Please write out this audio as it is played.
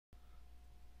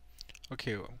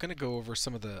Okay, I'm going to go over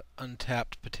some of the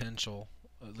untapped potential,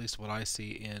 at least what I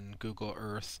see in Google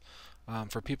Earth,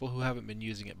 for people who haven't been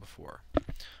using it before.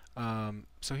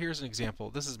 So here's an example.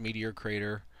 This is Meteor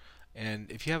Crater, and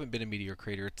if you haven't been to Meteor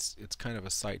Crater, it's kind of a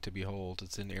sight to behold.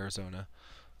 It's in Arizona,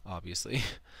 obviously.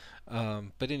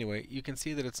 But anyway, you can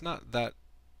see that it's not that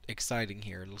exciting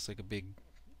here. It looks like a big,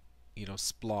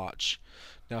 splotch.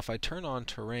 Now if I turn on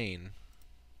terrain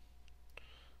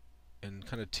and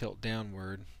kind of tilt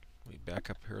downward, let me back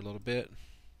up here a little bit,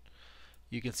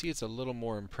 you can see it's a little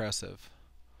more impressive.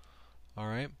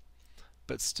 Alright?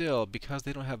 But still, because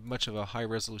they don't have much of a high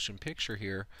resolution picture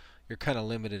here, you're kind of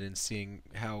limited in seeing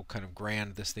how kind of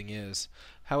grand this thing is.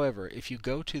 However, if you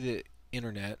go to the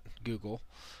internet, Google,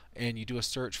 and you do a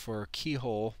search for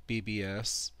keyhole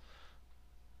BBS,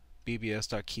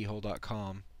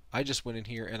 bbs.keyhole.com, I just went in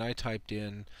here and I typed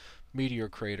in meteor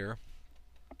crater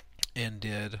and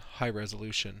did high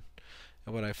resolution.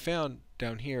 And what I found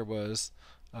down here was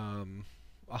a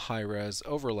high-res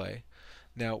overlay.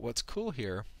 Now, what's cool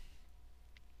here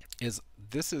is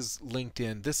this is linked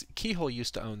in. This Keyhole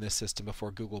used to own this system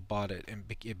before Google bought it, and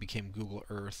it became Google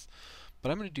Earth.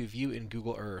 But I'm going to do View in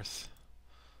Google Earth,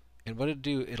 and what it'll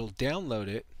do, it'll download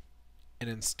it and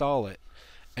install it,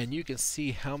 and you can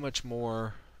see how much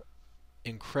more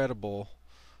incredible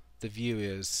the view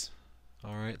is.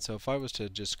 Alright, so if I was to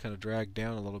just kind of drag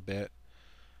down a little bit,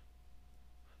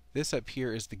 this up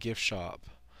here is the gift shop,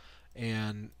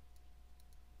 and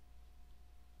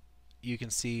you can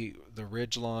see the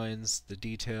ridge lines, the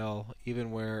detail,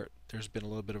 even where there's been a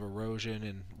little bit of erosion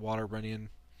and water running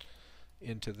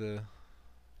into the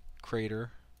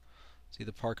crater. See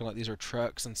the parking lot, these are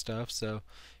trucks and stuff, so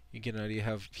you get an idea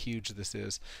how huge this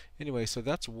is. Anyway, so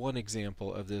that's one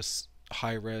example of this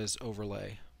high-res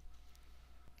overlay.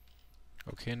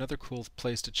 Okay, another cool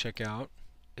place to check out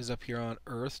is up here on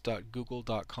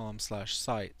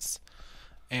earth.google.com/sites,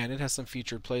 and it has some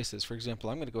featured places. For example,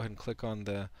 I'm going to go ahead and click on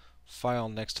the file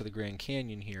next to the Grand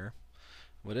Canyon here.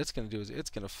 What it's going to do is it's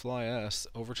going to fly us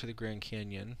over to the Grand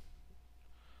Canyon,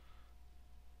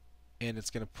 and it's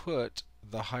going to put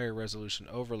the higher resolution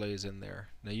overlays in there.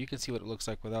 Now you can see what it looks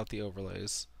like without the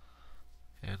overlays,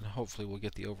 and hopefully we'll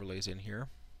get the overlays in here.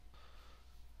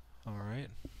 Alright,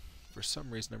 for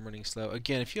some reason I'm running slow.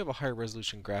 Again, if you have a higher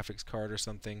resolution graphics card or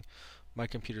something, my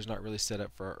computer's not really set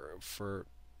up for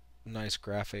nice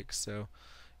graphics, so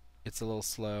it's a little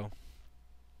slow.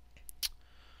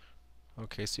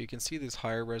 Okay, so you can see these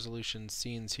higher resolution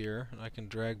scenes here, and I can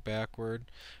drag backward.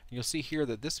 And you'll see here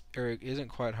that this area isn't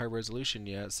quite high resolution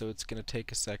yet, so it's going to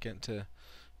take a second to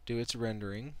do its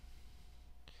rendering.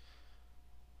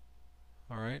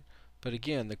 Alright, but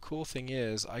again, the cool thing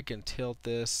is I can tilt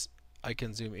this, I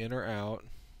can zoom in or out,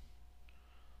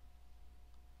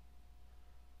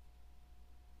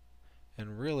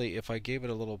 and really if I gave it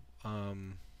a little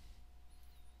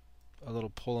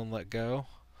pull and let go,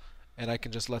 and I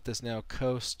can just let this now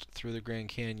coast through the Grand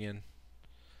Canyon.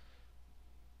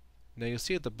 Now you'll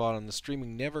see at the bottom the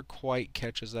streaming never quite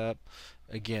catches up.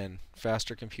 Again,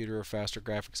 faster computer or faster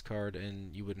graphics card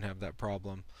and you wouldn't have that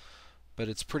problem. But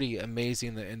it's pretty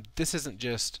amazing that, and this isn't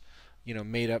just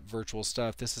made up virtual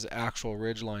stuff. This is actual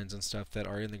ridge lines and stuff that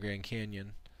are in the Grand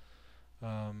Canyon.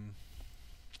 Alright,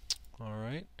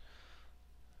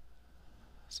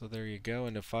 so there you go.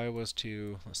 And if I was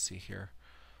to, let's see here,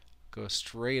 go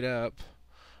straight up,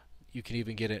 you can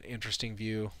even get an interesting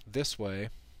view this way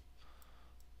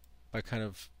by kind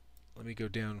of, let me go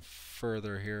down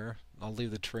further here. I'll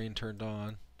leave the terrain turned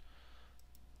on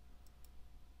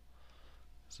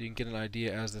so you can get an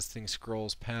idea as this thing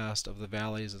scrolls past of the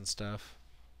valleys and stuff.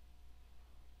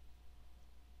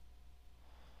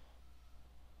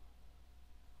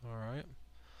 Alright,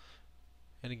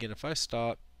 and again, if I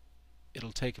stop,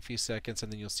 it'll take a few seconds and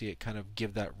then you'll see it kind of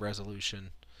give that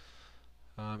resolution.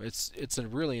 It's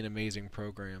really an amazing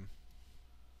program.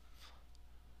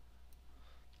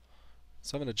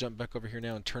 So I'm going to jump back over here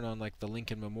now and turn on like the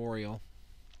Lincoln Memorial.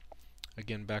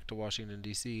 Again, back to Washington,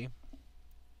 D.C.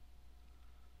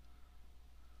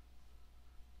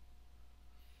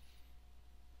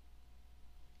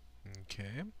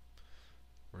 Okay,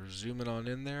 we're zooming on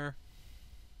in there.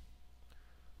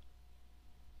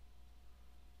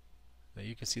 Now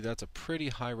you can see that's a pretty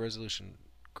high resolution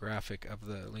graphic of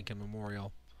the Lincoln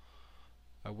Memorial.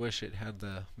 I wish it had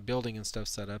the building and stuff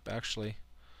set up. Actually,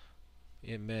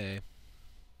 it may.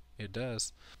 It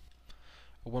does.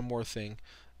 One more thing.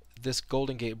 This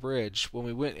Golden Gate Bridge, when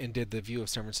we went and did the view of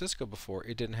San Francisco before,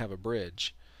 it didn't have a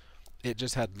bridge. It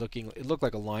just had it looked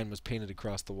like a line was painted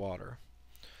across the water.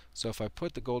 So if I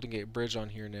put the Golden Gate Bridge on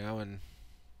here now and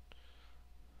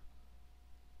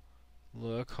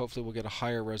Look, hopefully we'll get a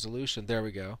higher resolution. There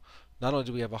we go. Not only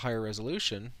do we have a higher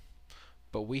resolution,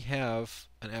 but we have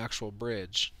an actual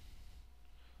bridge.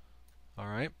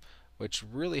 Alright, which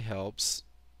really helps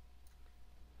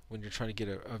when you're trying to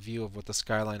get a view of what the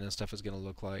skyline and stuff is going to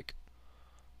look like.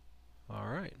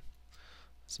 Alright,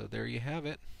 so there you have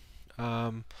it.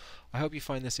 I hope you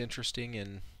find this interesting,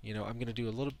 and I'm going to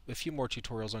do a few more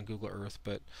tutorials on Google Earth,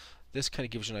 but this kind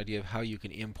of gives you an idea of how you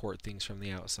can import things from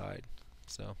the outside.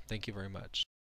 So thank you very much.